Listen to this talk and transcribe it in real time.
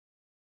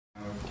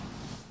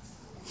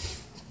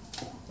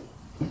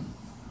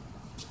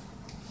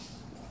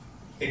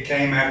It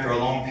came after a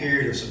long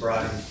period of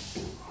sobriety.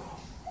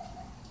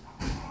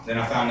 Then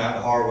I found out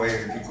the hard way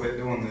that if you quit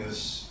doing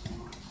this,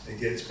 it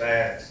gets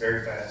bad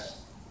very fast.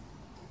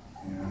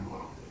 You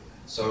know?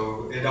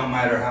 So it don't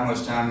matter how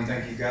much time you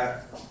think you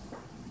got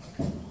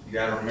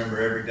to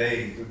remember every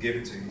day who give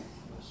it to you.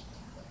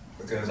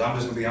 Because I'm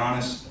just gonna be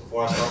honest,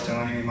 before I start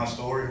telling you my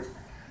story,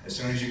 as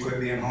soon as you quit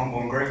being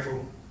humble and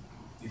grateful,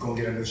 you're gonna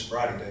get a new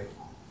sobriety day.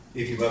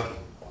 If you're lucky.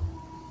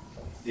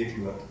 If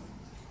you're lucky.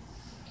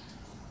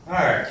 All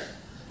right.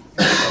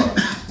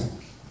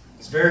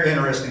 It's very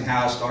interesting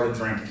how I started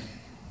drinking.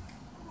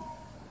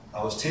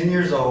 I was 10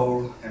 years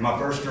old, and my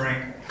first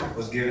drink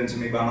was given to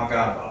me by my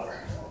godfather.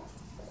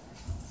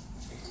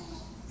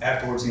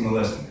 Afterwards, he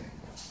molested me.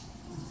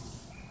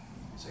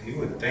 So you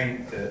would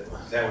think that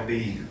that would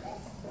be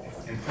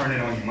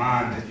imprinted on your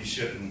mind that you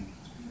shouldn't,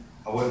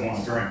 I wouldn't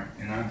want to drink,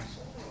 you know?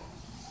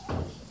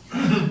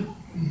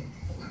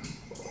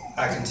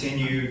 I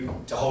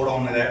continued to hold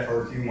on to that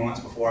for a few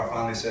months before I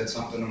finally said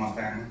something to my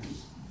family,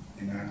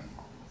 you know?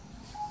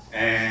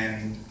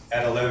 And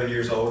at 11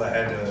 years old, I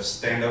had to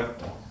stand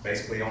up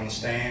basically on the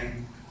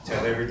stand,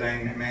 tell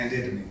everything that man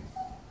did to me.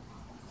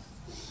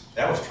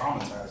 That was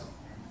traumatizing.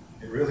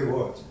 It really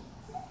was.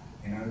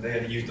 You know, they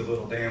had to use the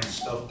little damn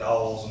stuffed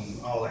dolls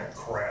and all that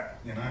crap,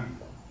 you know.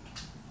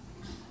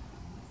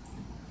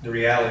 The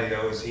reality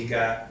though is he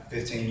got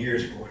 15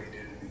 years for what he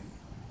did to me,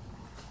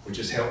 which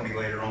has helped me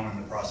later on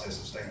in the process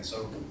of staying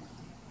sober,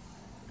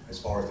 as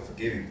far as the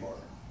forgiving part.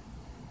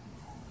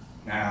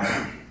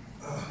 Now,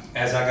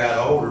 as I got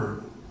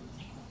older,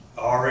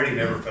 I already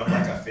never felt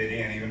like I fit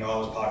in, even though I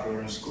was popular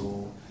in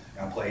school,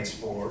 and I played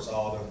sports,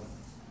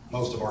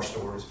 most of our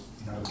stories,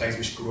 you know, things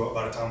we screw up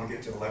by the time we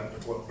get to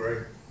 11th or 12th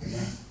grade, you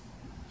know?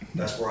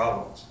 That's where I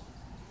was.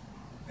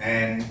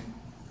 And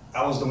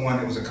I was the one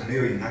that was a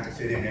chameleon. I could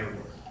fit in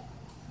everywhere,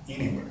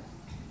 anywhere,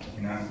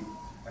 you know?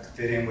 I could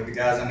fit in with the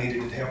guys I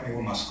needed to help me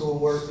with my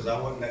schoolwork because I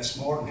wasn't that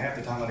smart, and half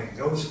the time I didn't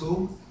go to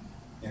school,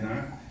 you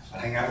know?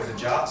 I'd hang out with the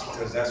jocks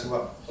because that's who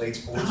I played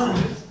sports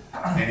with.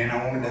 And then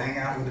I wanted to hang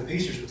out with the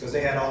piecers because they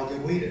had all the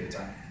good weed at the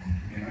time,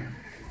 you know?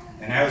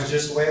 And that was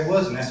just the way it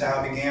was, and that's how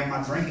I began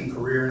my drinking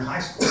career in high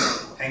school,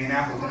 hanging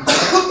out with them,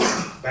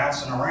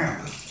 bouncing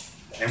around.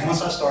 And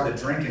once I started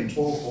drinking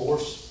full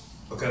force,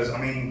 because I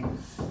mean,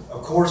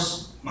 of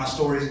course, my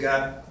story's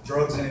got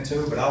drugs in it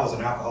too, but I was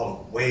an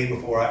alcoholic way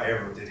before I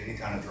ever did any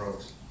kind of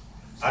drugs.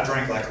 I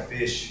drank like a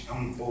fish.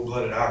 I'm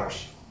full-blooded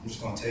Irish. I'm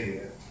just gonna tell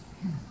you that.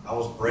 I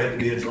was bred to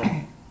be a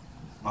drunk.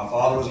 My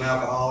father was an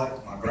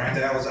alcoholic, my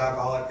granddad was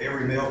alcoholic,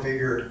 every male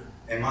figure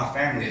in my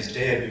family is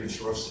dead due to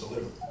cirrhosis of the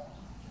liver.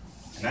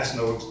 And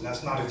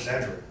that's not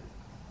exaggerated.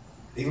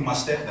 Even my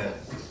stepdad,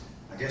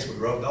 I guess we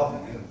rubbed off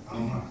on him, I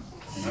don't know,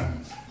 you know?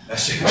 That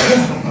shit,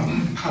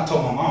 I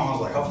told my mom, I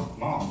was like, oh,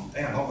 Mom,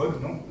 damn,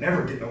 don't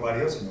never get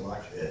nobody else in your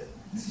life, shit.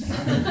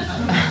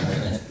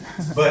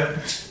 But,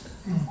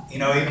 you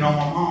know, even on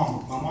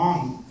my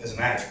mom is an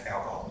addict,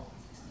 alcoholic,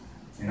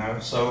 you know?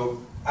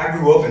 So I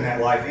grew up in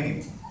that life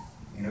anyway.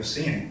 You know,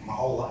 seeing it my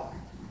whole life.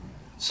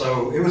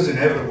 So it was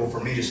inevitable for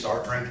me to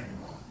start drinking.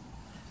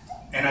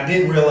 And I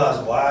didn't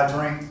realize why I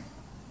drank,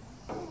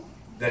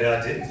 that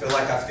I didn't feel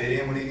like I fit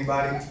in with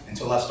anybody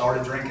until I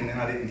started drinking, then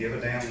I didn't give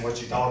a damn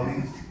what you thought of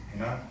me, you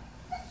know?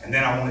 And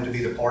then I wanted to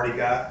be the party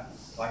guy,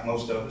 like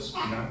most of us,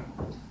 you know?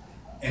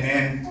 And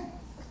then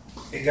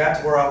it got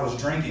to where I was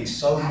drinking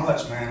so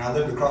much, man. I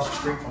lived across the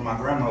street from my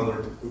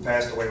grandmother who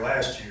passed away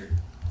last year.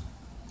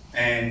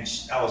 And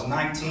I was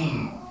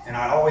 19. And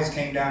I always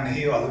came down the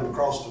hill. I lived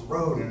across the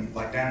road and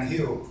like down the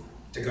hill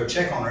to go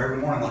check on her every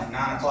morning, like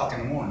 9 o'clock in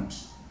the morning.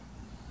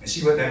 And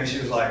she looked at me, she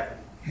was like,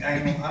 I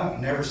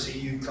don't never see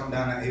you come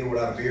down that hill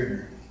without a beer in your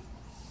hand.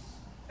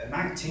 At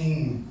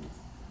 19,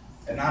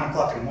 at 9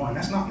 o'clock in the morning,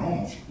 that's not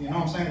normal. You know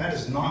what I'm saying? That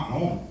is not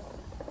normal.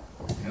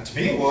 You know, to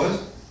me it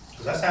was,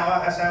 because that's how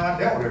I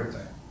dealt with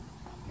everything.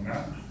 You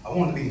know, I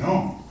wanted to be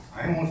known.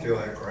 I didn't want to feel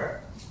that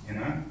crap, you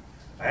know.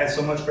 I had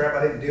so much crap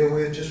I didn't deal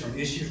with just from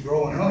issues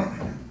growing up.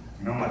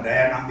 You know, my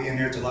dad not being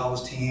there till I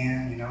was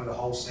 10, you know, the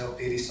whole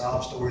self-pity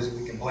sob stories that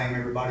we can blame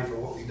everybody for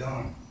what we've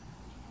done.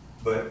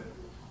 But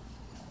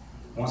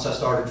once I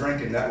started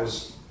drinking, that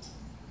was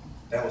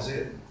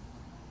it.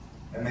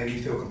 That made me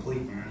feel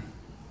complete, man.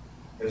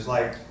 It was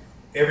like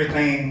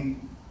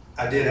everything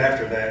I did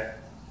after that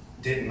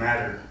didn't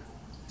matter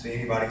to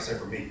anybody except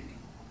for me.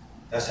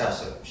 That's how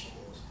selfish it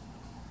was.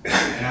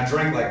 And I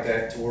drank like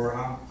that to where,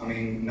 I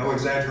mean, no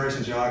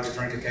exaggeration, y'all, I could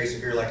drink a case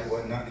of beer like it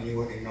wasn't nothing and you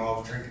wouldn't even know I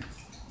was drinking.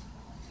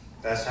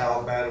 That's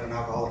how bad of an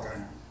alcoholic I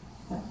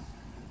am.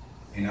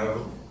 You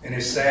know, and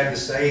it's sad to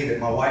say that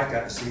my wife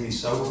got to see me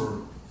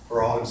sober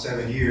for all them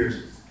 7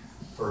 years,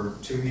 for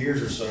 2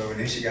 years or so, and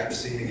then she got to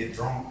see me get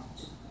drunk.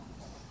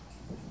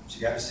 She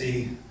got to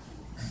see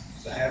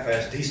the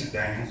half-assed decent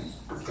Daniel,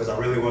 because I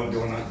really wasn't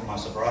doing nothing for my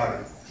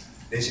sobriety.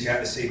 Then she got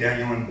to see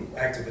Daniel in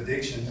active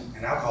addiction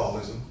and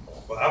alcoholism.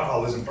 Well,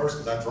 alcoholism first,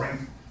 because I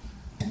drank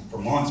for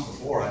months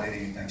before I did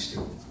anything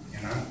stupid,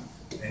 you know?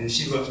 And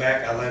she looked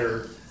back, I let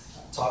her,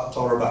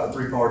 told her about the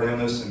 3-part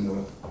illness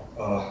and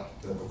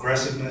the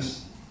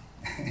progressiveness.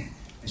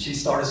 And she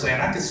started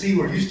saying, I could see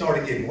where you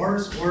started getting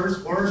worse,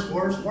 worse, worse,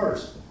 worse,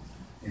 worse,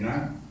 you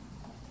know?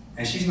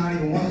 And she's not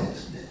even one of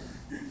us,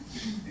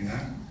 you know?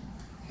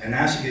 And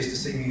now she gets to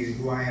see me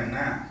who I am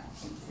now,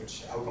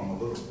 which I hope I'm a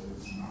little bit,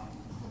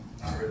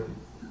 not really.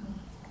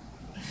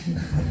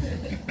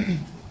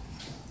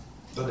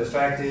 But the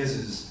fact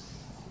is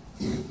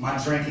my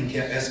drinking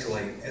kept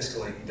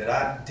escalating, that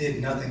I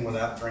did nothing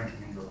without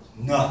drinking and drugs.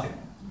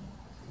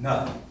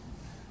 Nothing.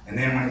 And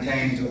then when it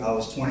came to, I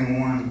was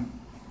 21,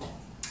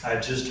 I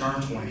had just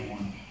turned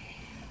 21,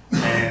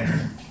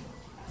 and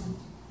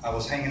I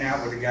was hanging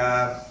out with a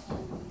guy,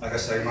 like I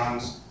say,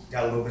 mine's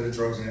got a little bit of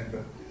drugs in it,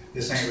 but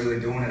this ain't really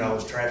doing it. I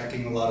was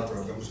trafficking a lot of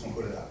drugs, I'm just gonna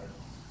put it out there.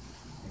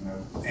 You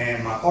know?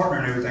 And my partner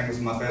and everything was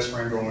my best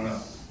friend growing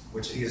up,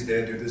 which he is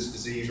dead to this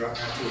disease right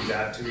now too. He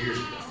died 2 years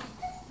ago.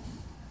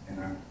 You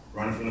know,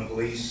 running from the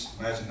police,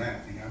 imagine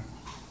that, you know,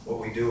 what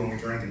we do when we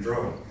drink and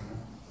drug, you know.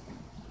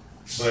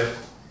 But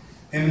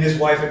him and his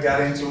wife had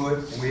got into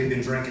it, and we had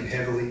been drinking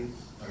heavily.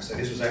 Like I said,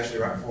 this was actually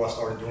right before I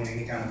started doing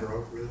any kind of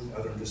drug, really,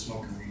 other than just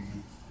smoking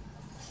weed.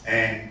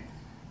 And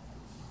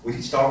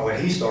he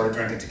started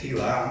drinking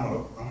tequila.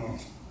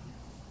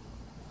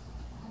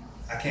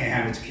 I can't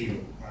handle tequila.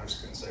 I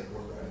just couldn't say the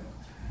word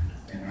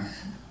right. You know,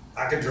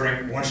 I could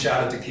drink one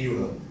shot of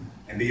tequila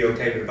and be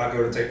okay, but if I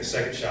go to take the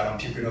second shot, I'm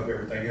puking up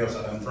everything else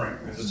I don't drink.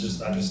 Because it's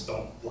just, I just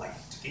don't like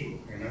tequila,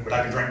 you know. But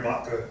I can drink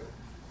vodka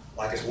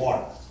like it's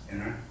water, you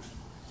know.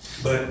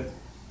 But,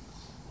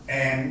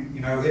 and,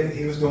 you know,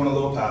 he was doing a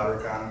little powder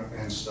kind of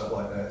and stuff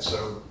like that.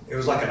 So it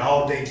was like an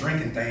all-day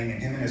drinking thing,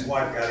 and him and his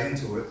wife got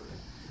into it.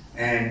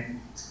 And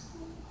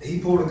he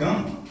pulled a gun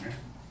on him, man.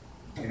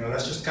 You know,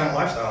 that's just the kind of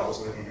lifestyle I was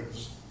living. It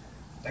was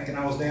thinking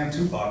I was damn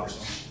Tupac or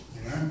something,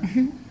 you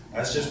know?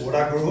 That's just what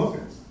I grew up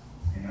in.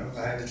 You know,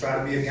 I had to try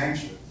to be a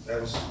gangster.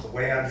 That was the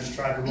way I just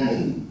tried to roll,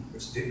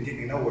 which didn't get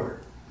me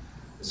nowhere.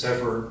 Except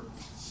for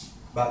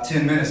about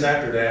 10 minutes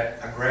after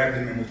that, I grabbed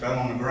him and we fell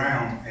on the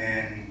ground,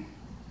 and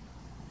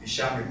he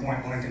shot me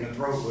point blank in the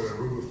throat with a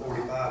Ruger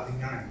 45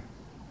 P90.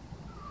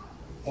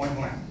 Point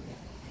blank.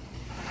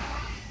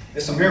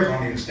 It's a miracle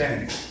I'm even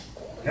standing here.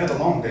 Let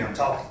alone damn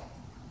talking.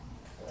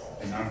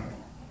 You know?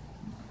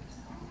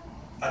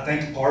 I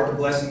think part of the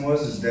blessing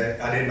is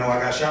that I didn't know I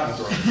got shot in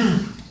the throat.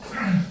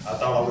 I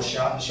thought I was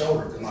shot in the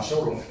shoulder because my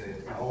shoulder went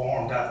dead. My whole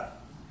arm died.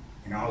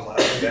 You know, I was like,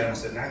 I looked at him and I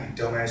said, now you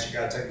dumbass, you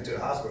gotta take me to the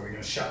hospital. You're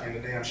gonna shot me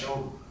in the damn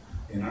shoulder.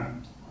 You know?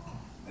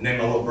 And then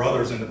my little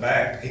brother's in the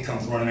back, he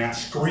comes running out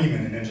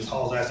screaming and then just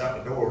hauls ass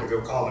out the door to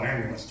go call an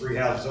ambulance. 3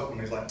 houses up and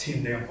there's like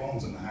 10 damn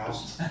phones in the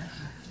house.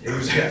 It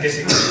was, I guess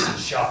he was in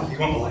shock. He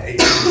went to like 8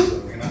 years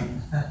ago, you know?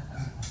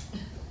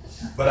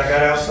 But I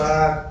got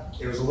outside,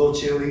 it was a little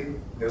chilly.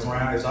 It was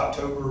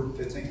October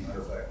 15th,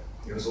 matter of fact.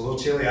 It was a little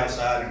chilly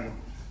outside, and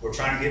we were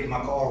trying to get to my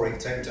car where he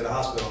could take me to the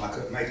hospital, and I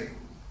couldn't make it.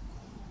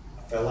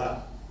 I fell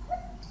out.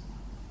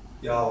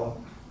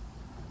 Y'all,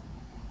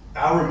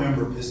 I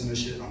remember pissing this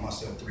shit on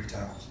myself 3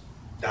 times,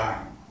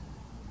 dying.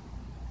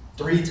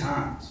 3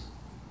 times.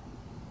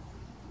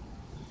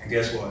 And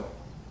guess what?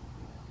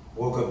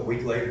 Woke up a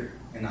week later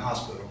in the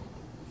hospital.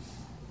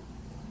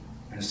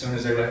 And as soon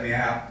as they let me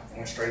out, I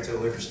went straight to the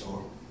liquor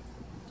store.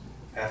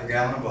 Half a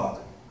gallon of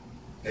vodka.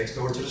 Next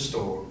door to the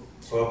store,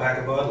 12-pack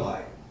of Bud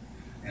Light,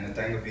 and a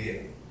thing of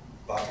V8.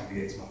 Vodka V8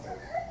 is my favorite.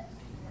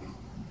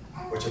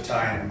 Which will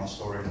tie into my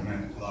story in a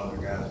minute. A lot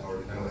of the guys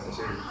already know that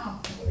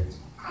here,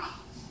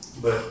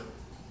 but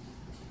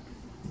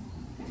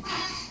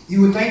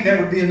you would think that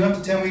would be enough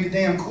to tell me to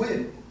damn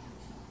quit.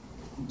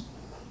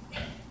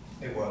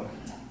 It wasn't.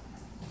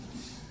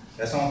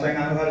 That's the only thing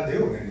I knew how to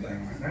deal with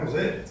anything, man. That was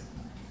it.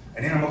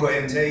 And then I'm gonna go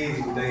ahead and tell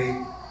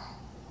you,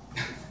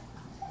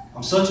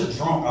 I'm such a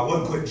drunk, I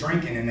wouldn't quit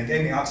drinking, and they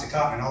gave me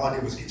Oxycontin, and all I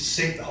did was get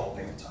sick the whole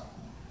damn time.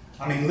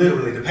 I mean,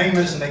 literally, the pain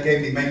medicine they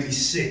gave me made me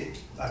sick.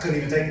 I couldn't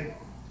even take it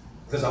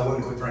because I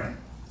wouldn't quit drinking.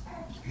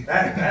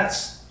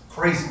 That's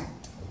crazy,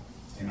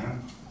 you know?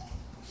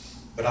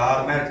 But I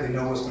automatically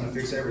know what's gonna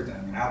fix everything,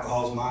 and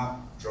alcohol's my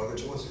drug of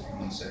choice, if you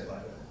want to say it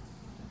like that.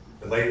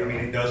 But later, I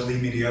mean, it does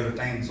lead me to other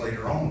things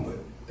later on, but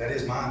that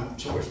is my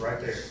choice right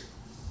there.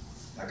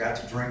 I got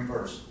to drink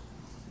first.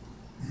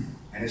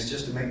 And it's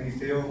just to make me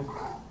feel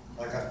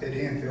like I fit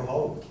in, feel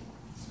whole,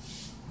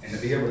 and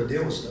to be able to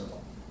deal with stuff.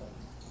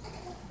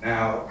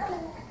 Now,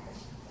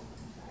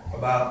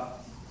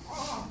 about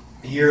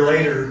a year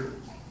later,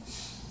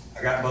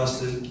 I got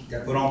busted,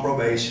 got put on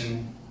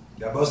probation,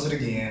 got busted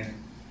again,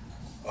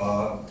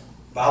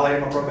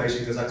 violated my probation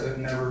because I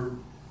couldn't never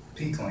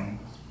pee clean,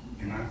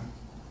 you know,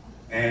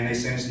 and they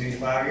sentenced me to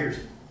 5 years.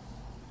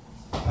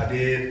 I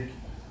did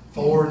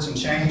forward some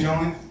change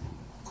on it.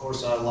 Of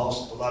course, I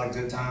lost a lot of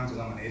good time because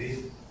I'm an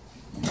idiot.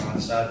 You know, I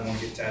decided to want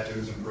to get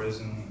tattoos in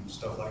prison and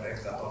stuff like that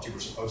because I thought you were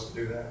supposed to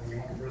do that when you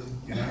went to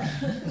prison, you know?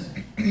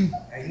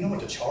 Hey, you know what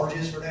the charge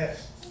is for that?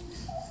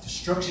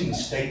 Destruction of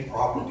state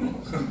property.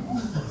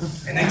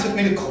 And they took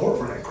me to court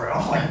for that crap. I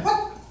was like,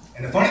 what?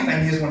 And the funny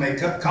thing is when they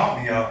caught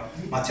me,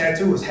 my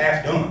tattoo was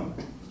half done.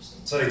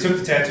 So they took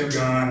the tattoo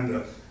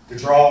gun, the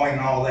drawing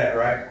and all that,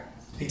 right?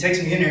 he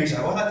takes me in there and he's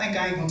like, well, I think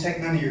I ain't gonna take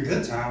none of your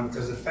good time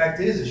because the fact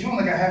is you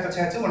only got half a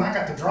tattoo and I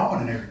got the drawing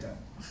and everything.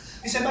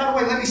 He said, by the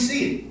way, let me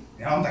see it.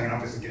 You know, I'm thinking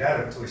I'm just gonna get out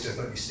of it until he says,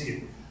 let me see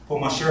it. Pull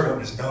my shirt up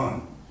and it's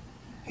done.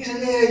 He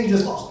said, yeah, you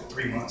just lost it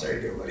 3 months. There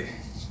you go, buddy.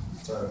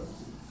 So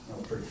that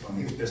was pretty funny.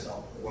 He was pissed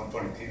off. It wasn't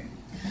funny to him.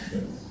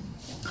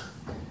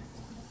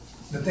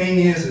 The thing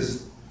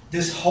is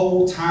this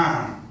whole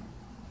time,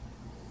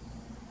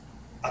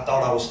 I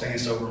thought I was staying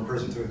sober in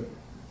prison too.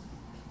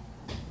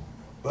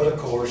 But of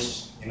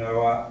course, you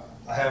know,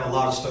 I have a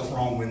lot of stuff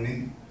wrong with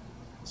me.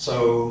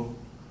 So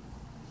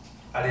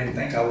I didn't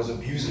think I was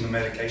abusing the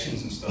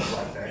medications and stuff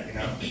like that, you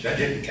know. That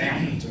didn't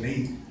count to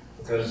me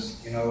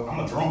because, you know, I'm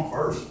a drunk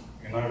first.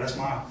 You know, that's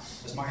my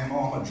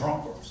MO, I'm a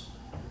drunk first.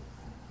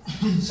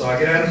 So I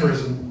get out of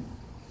prison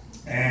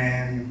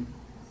and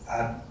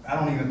I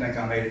don't even think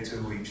I made it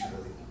 2 weeks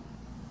really.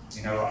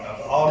 You know,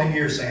 of all the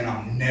years saying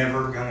I'm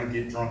never gonna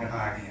get drunk and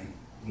high again,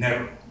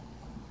 never.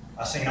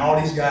 I seen all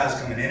these guys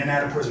coming in and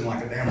out of prison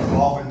like a damn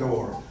revolving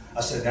door.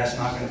 I said, that's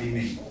not gonna be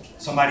me.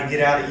 Somebody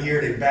get out a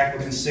year, they back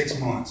within 6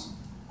 months.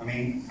 I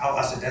mean,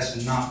 I said,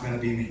 that's not gonna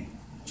be me.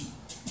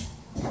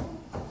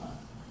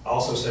 I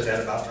also said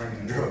that about drinking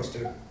and drugs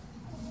too.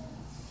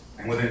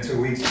 And within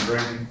 2 weeks I'm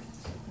drinking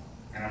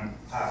and I'm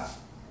high.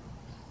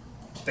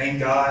 Thank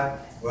God.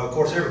 Well, of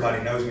course,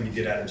 everybody knows when you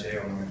get out of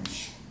jail, man,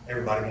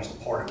 everybody wants to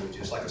party with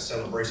you. It's like a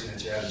celebration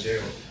that you're out of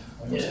jail.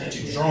 Let's get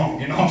you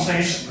drunk, you know what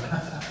I'm saying?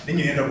 Then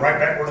you end up right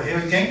back where the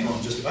hell you came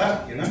from, just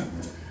about, you know?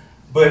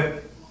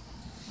 But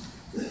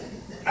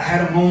I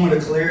had a moment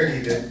of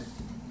clarity that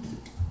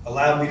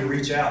allowed me to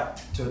reach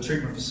out to a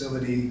treatment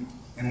facility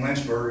in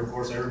Lynchburg. Of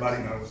course,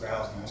 everybody knows the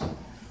house knows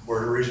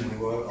where it originally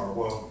was, or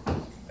well,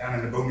 down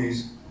in the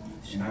boonies,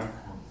 you know?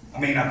 I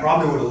mean, I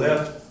probably would have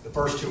left the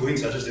first 2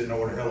 weeks. I just didn't know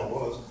where the hell I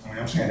was. I mean,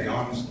 I'm just gonna be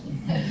honest.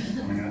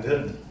 I mean, I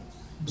didn't.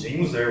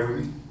 Gene was there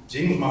with me.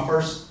 Gene was my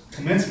first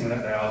commencement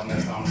at the house, and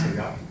that's honestly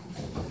got me.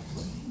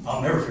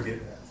 I'll never forget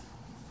that.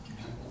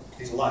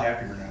 He's a lot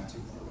happier now, too,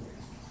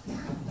 by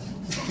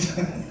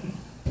the way.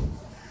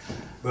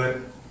 But,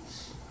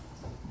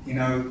 you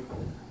know,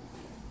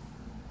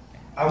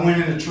 I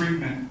went into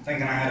treatment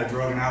thinking I had a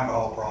drug and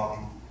alcohol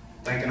problem,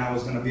 thinking I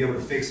was going to be able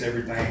to fix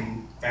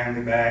everything,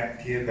 family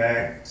back, kid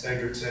back, et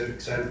cetera, et cetera,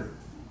 et cetera.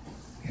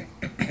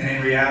 And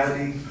in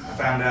reality, I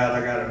found out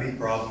I got a knee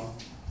problem.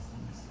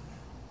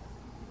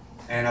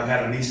 And I've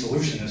had a knee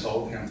solution this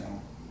whole damn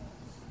time,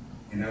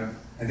 you know?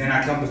 And then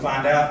I come to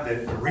find out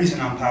that the reason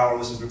I'm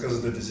powerless is because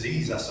of the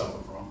disease I suffer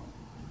from.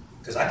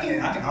 Because I can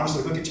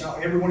honestly look at y'all,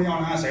 every one of y'all,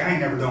 and I say, I ain't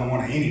never done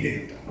one of any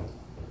damn thing.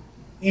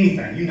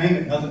 Anything, you name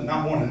it, nothing,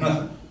 not one of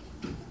nothing,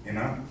 you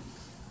know?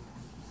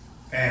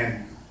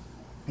 And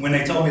when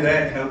they told me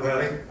that, you know,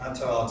 well, I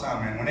tell all the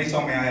time, man, when they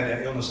told me I had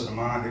that illness of the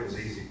mind, it was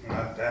easy.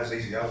 That was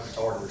easy, I was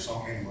retarded or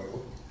something anyway.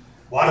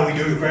 Why do we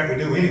do the crap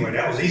we do anyway?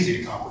 That was easy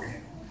to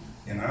comprehend,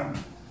 you know?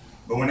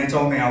 But when they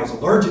told me I was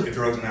allergic to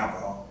drugs and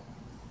alcohol,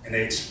 and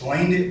they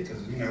explained it,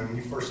 because, you know, when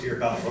you first hear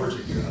about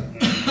allergic,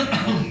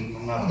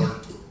 I'm not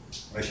allergic to it,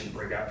 unless you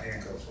break out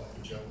handcuffs like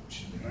the joke,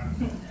 you know?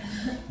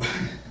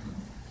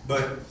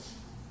 But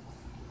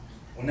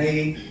when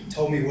they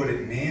told me what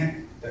it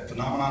meant, that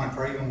phenomenon of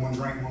craving, one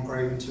drink, one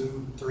craving,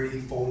 2, 3,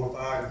 4,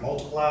 5, it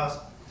multiplies,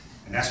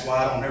 and that's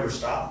why I don't ever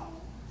stop.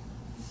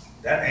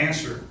 That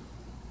answered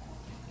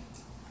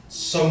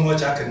so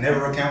much I could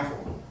never account for.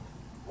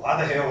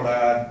 Why the hell would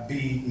I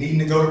be needing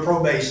to go to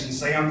probation,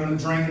 say I'm going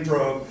to drink and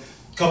drug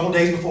a couple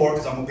days before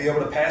because I'm going to be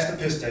able to pass the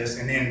piss test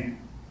and then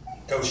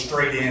go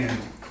straight in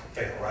and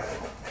fail right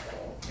there,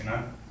 you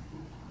know?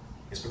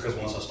 It's because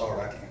once I start,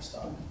 I can't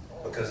stop.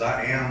 Because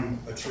I am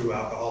a true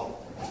alcoholic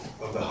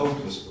of the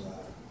hopeless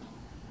variety,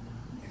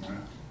 you know?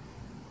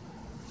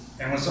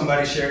 And when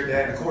somebody shared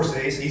that, and of course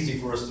it's easy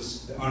for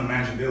us to, the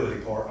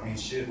unmanageability part. I mean,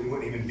 shit, we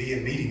wouldn't even be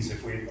in meetings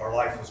if our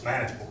life was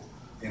manageable,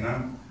 you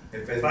know?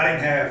 If I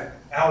didn't have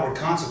outward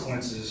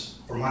consequences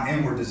for my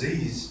inward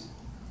disease,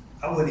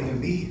 I wouldn't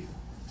even be here,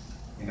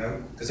 you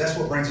know? Because that's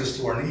what brings us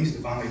to our knees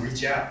to finally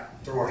reach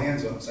out, throw our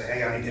hands up and say,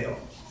 hey, I need help,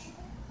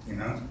 you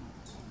know?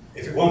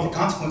 If it wasn't for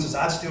consequences,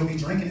 I'd still be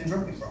drinking and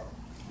drugging probably,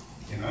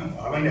 you know?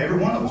 I mean, every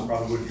one of us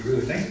probably would if you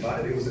really think about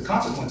it. It was the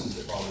consequences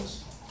that brought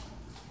us.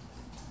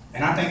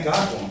 And I thank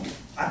God for them.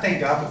 I thank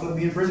God for putting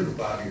me in prison for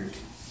 5 years.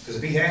 Because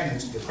if he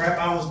hadn't, the crap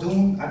I was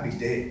doing, I'd be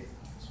dead,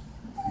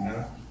 you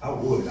know? I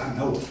would, I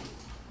know it,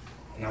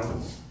 you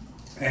know?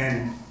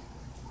 And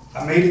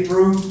I made it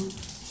through.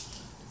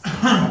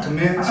 I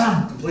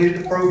commenced,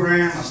 completed the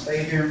program. I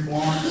stayed here in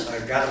Florence. I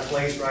got a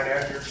place right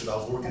after because I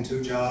was working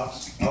 2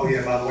 jobs. Oh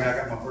yeah, by the way, I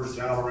got my first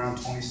job around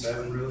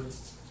 27 really.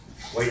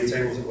 Waiting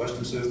tables at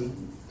Western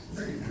System.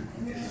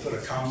 Put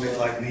a convict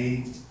like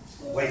me,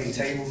 waiting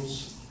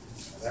tables.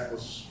 That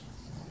was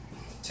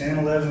 10,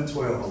 11,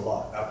 12, a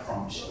lot, I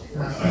promise you.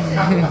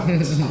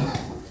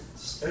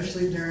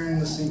 Especially during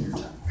the senior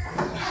time.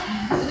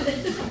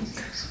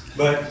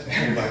 But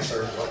everybody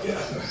served like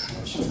that.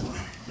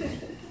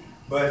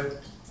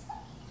 But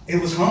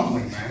it was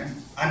humbling, man.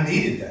 I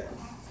needed that.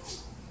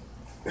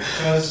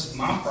 Because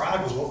my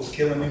pride was what was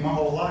killing me my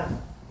whole life.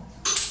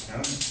 You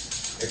know?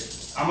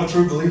 I'm a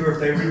true believer if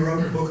they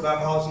rewrote the book of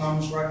Alcoholics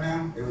Anonymous right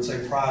now, it would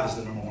say pride is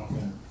the #1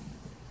 thing.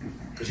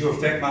 Because you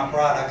affect my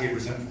pride, I get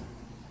resentful.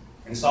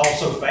 And it's all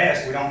so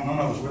fast, none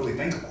of us really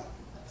think about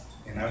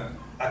it. You know?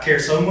 I care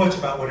so much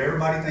about what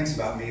everybody thinks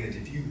about me that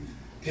if you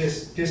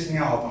piss me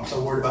off, I'm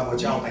so worried about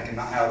what y'all think and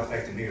not how it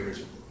affected me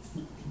originally.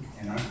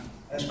 You know?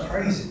 That's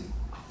crazy.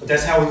 But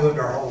that's how we lived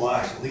our whole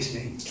lives, at least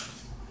me.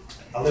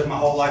 I lived my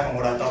whole life on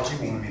what I thought you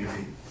wanted me to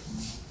be.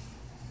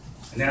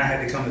 And then I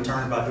had to come to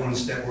terms by doing the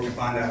step work and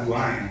find out who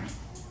I am.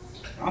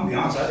 I'll be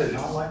honest, I did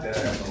not like that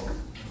asshole.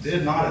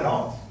 Did not at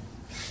all.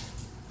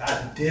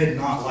 I did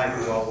not like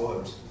who I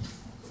was.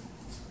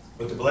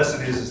 But the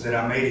blessing is that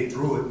I made it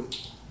through it.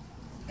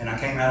 And I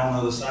came out on the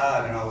other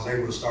side and I was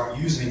able to start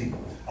using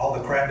all the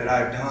crap that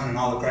I've done and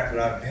all the crap that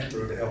I've been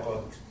through to help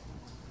others.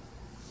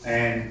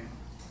 And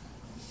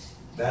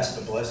that's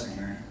the blessing,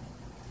 man.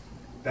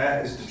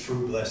 That is the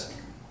true blessing.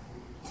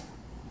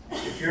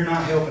 If you're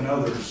not helping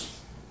others,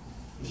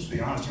 just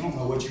be honest, you don't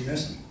know what you're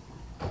missing.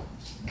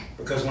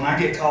 Because when I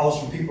get calls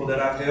from people that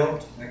I've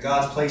helped, that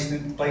God's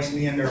placed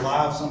me in their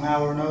lives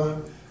somehow or another,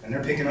 and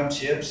they're picking up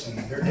chips and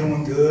they're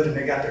doing good and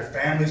they got their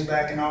families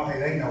back and all, hey,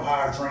 they know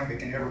higher drink that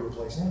can never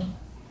replace that.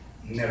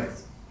 Never.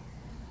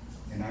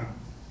 You know?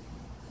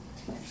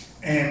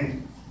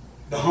 And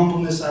the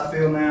humbleness I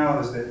feel now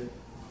is that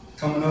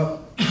coming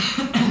up,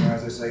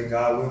 as I say,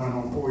 God willing,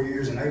 on 4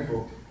 years in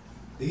April,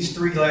 these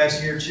 3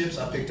 last year chips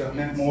I picked up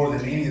meant more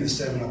than any of the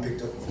 7 I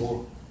picked up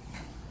before.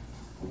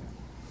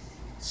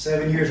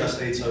 7 years I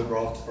stayed sober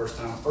off the first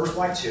time. First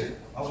white chip.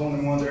 I was one of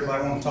the ones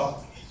everybody wanted to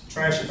talk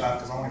trash about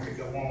because I only picked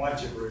up 1 white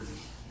chip originally.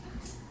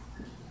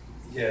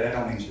 Yeah, that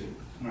don't mean shit.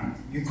 No.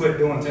 You quit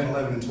doing 10,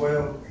 11, and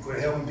 12 and quit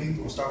helping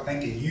people and start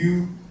thinking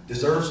you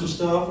deserve some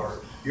stuff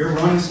or you're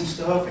running some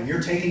stuff and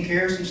you're taking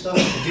care of some stuff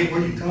and forget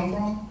where you come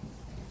from.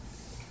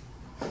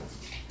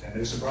 That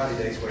new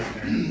sobriety day's waiting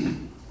there.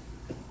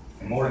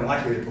 And more than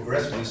likely the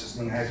progressiveness is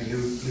going to have you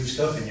new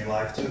stuff in your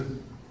life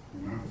too.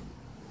 You know?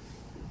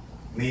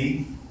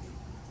 Me,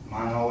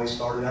 mine always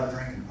started out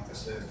drinking, like I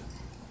said.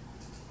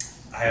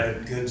 I had a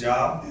good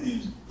job.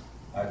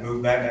 I'd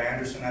moved back to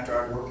Anderson after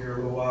I'd worked here a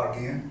little while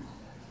again.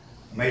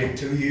 I made it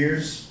 2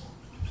 years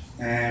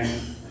and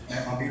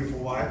met my beautiful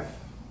wife.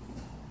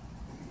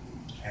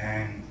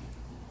 And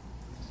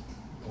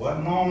it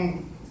wasn't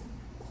long,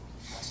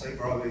 I'd say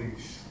probably, it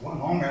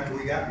wasn't long after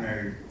we got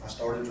married, I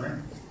started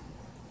drinking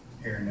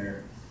here and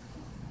there.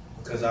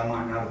 Because I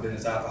might not have been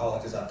as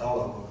alcoholic as I thought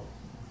I would.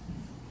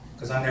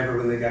 Because I never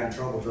really got in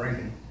trouble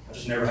drinking. I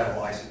just never had a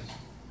license.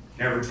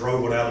 Never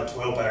drove without a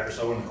 12-pack or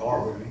so in the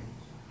car with me.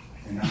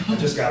 You know, I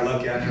just got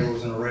lucky. I never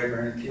was in a wreck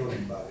or anything killed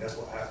anybody. That's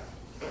what happened.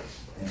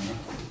 You know?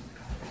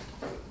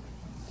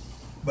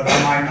 But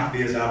I might not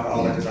be as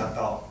alcoholic as I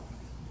thought.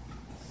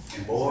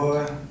 And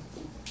boy,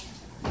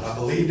 I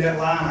believed that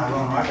lie and I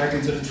run right back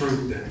into the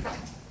truth that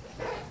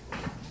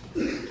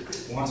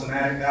once an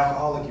addict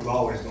alcoholic, you're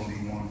always going to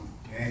be one.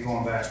 You ain't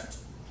going back.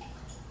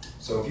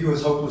 So if you're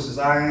as hopeless as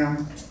I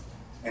am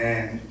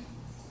and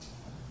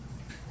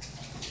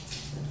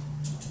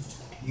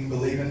you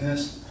believe in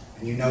this,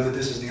 and you know that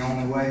this is the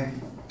only way,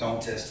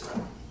 don't test it.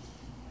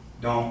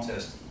 Don't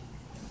test it.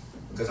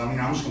 Because, I mean,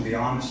 I'm just going to be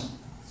honest.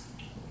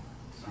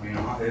 I mean,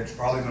 it's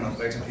probably going to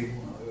affect some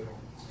people.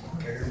 I don't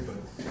care, but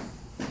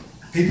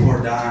people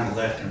are dying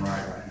left and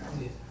right now.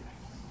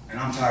 And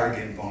I'm tired of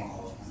getting phone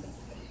calls.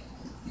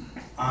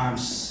 I'm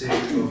sick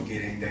of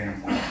getting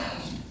damn phone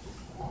calls.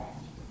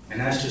 And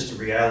that's just the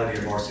reality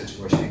of our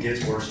situation. It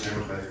gets worse and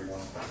never better.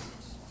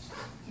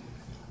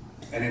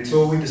 And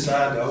until we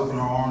decide to open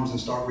our arms and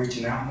start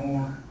reaching out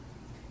more,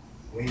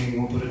 we ain't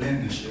gonna put it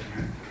in this shit,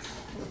 man.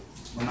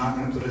 We're not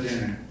gonna put it in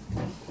there.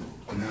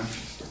 You know?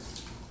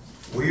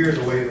 We are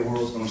the way the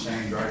world's gonna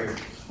change right here.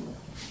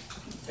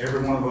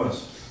 Every one of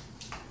us.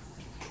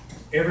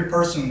 Every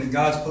person that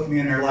God's put me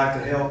in their life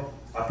to help,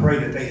 I pray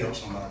that they help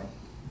somebody.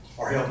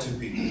 Or help 2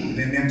 people. And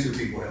then them 2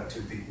 people help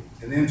 2 people.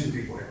 And then 2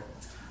 people help.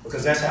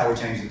 Because that's how we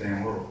change the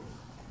damn world.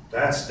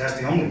 That's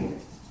the only way.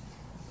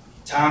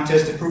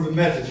 Time-tested, proven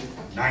method.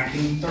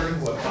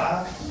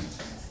 1935.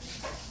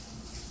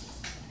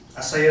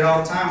 I say it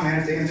all the time, man.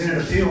 If they invented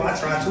a pill, I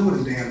try 2 of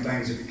them damn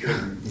things if it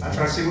cured me. I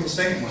try to see what the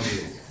second one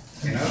did.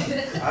 You know?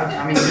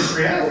 I mean, it's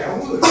reality. I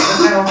would.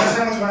 That's how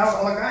much of an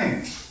alcoholic I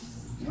am.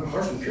 You know, the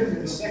first one cured me,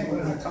 the second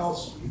one that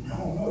caused, I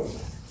don't know.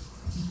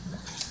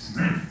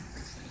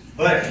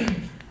 But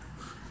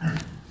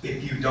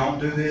if you don't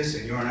do this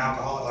and you're an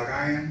alcoholic like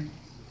I am,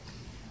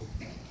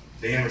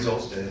 the end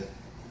result's death.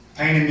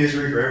 Pain and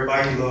misery for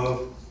everybody you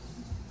love.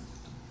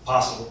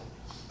 Possible,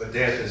 but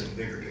death is the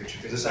bigger picture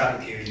because it's out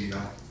to kill you,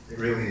 y'all. It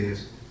really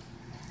is.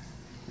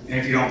 And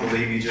if you don't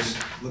believe me, just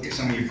look at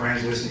some of your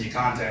friends list and your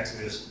contacts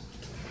list.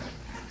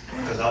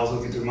 Because I was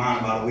looking through mine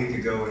about a week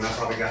ago and I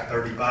probably got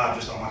 35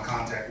 just on my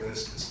contact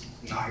list that's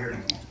not here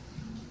anymore.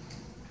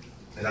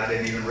 That I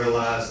didn't even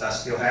realize I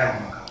still had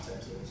on my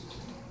contact list.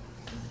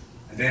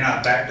 And then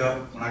I backed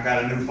up, when I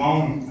got a new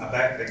phone, I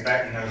backed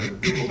you know, the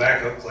Google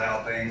backup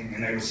cloud thing,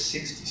 and they was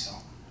 60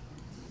 something.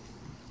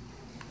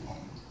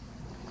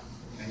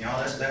 And y'all,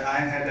 I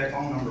hadn't had that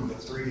phone number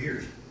but 3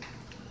 years.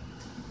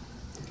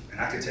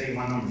 And I could tell you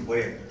my numbers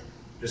way up there,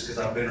 just because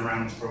I've been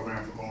around this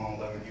program for going on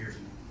 11 years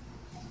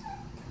now.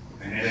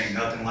 And it ain't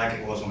nothing like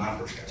it was when I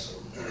first got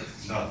sober.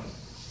 Nothing.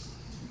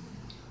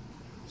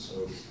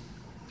 So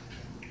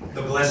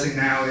the blessing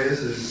now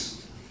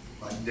is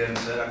like Devin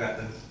said, I got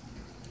to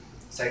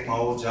take my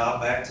old job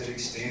back to the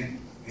extent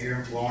here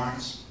in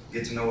Florence,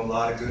 get to know a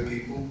lot of good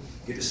people,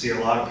 get to see a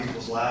lot of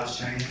people's lives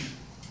change,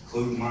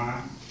 including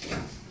mine.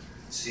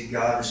 See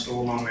God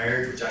restore my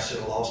marriage, which I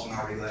should have lost when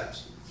I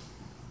relapsed.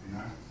 You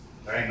know,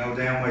 there ain't no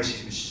damn way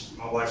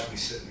my wife should be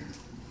sitting here.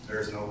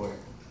 There's no way.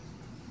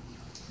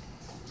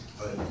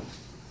 But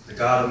the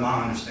God of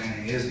my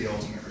understanding is the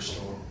ultimate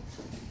restorer.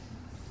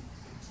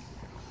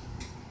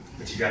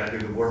 But you got to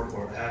do the work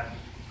for it to happen.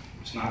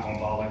 It's not going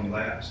to fall in your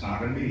lap. It's not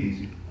going to be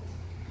easy.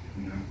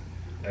 You know,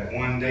 that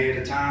one day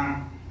at a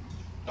time,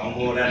 don't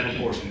blow it out of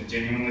proportion. It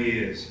genuinely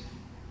is.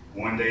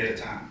 One day at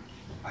a time.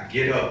 I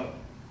get up,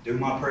 do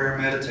my prayer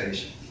and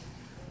meditation,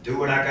 do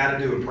what I got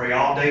to do and pray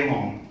all day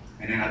long,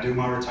 and then I do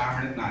my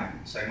retirement at night,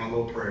 say my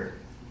little prayer.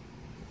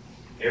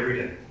 Every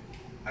day.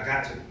 I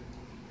got to.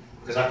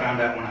 Because I found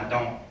out when I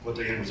don't, what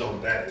the end result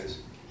of that is.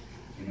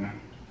 You know,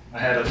 I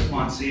had a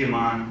sponsee of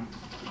mine,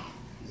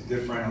 he's a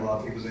good friend of a lot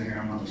of people's in here,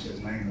 I'm not going to say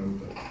his name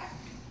though, but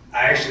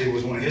I actually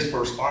was one of his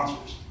first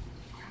sponsors.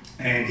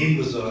 And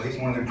he's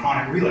one of them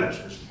chronic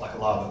relapsers, like a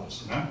lot of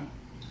us, you know?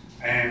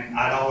 And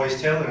I'd always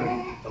tell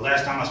him, the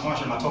last time I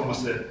sponsored him, I told him,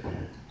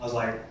 I was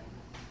like,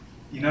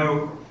 you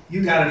know,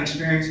 you got an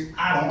experience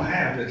I don't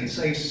have that can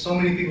save so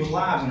many people's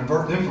lives and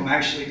avert them from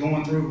actually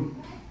going through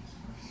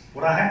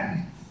what I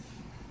had.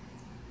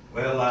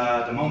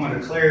 Well, the moment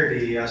of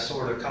clarity, I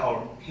sort of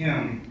called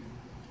him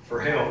for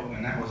help,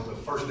 and that was the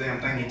first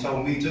damn thing he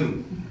told me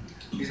too.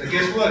 He said,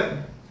 guess what?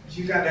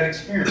 You got that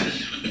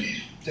experience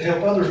to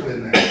help others with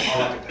now.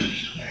 I like that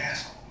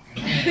asshole.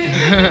 You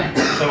know?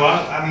 So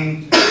I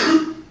mean,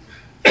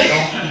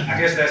 I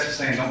guess that's the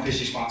saying, don't piss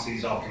your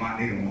sponsees off, you might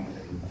need them one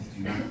day,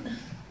 you know?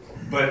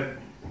 But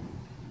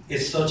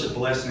it's such a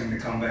blessing to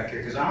come back here,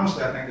 because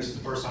honestly I think this is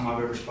the first time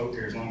I've ever spoke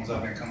here as long as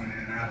I've been coming in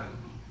and out of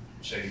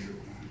Shady Group.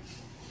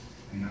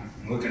 You know,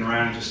 and looking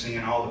around and just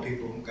seeing all the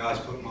people God's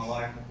put in my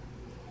life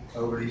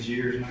over these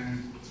years,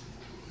 man.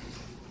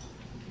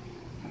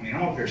 I mean,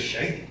 I'm up here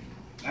shaking.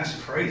 That's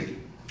crazy.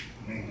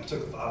 I mean, I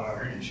took a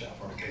 5-hour hearing shot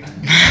before I came in.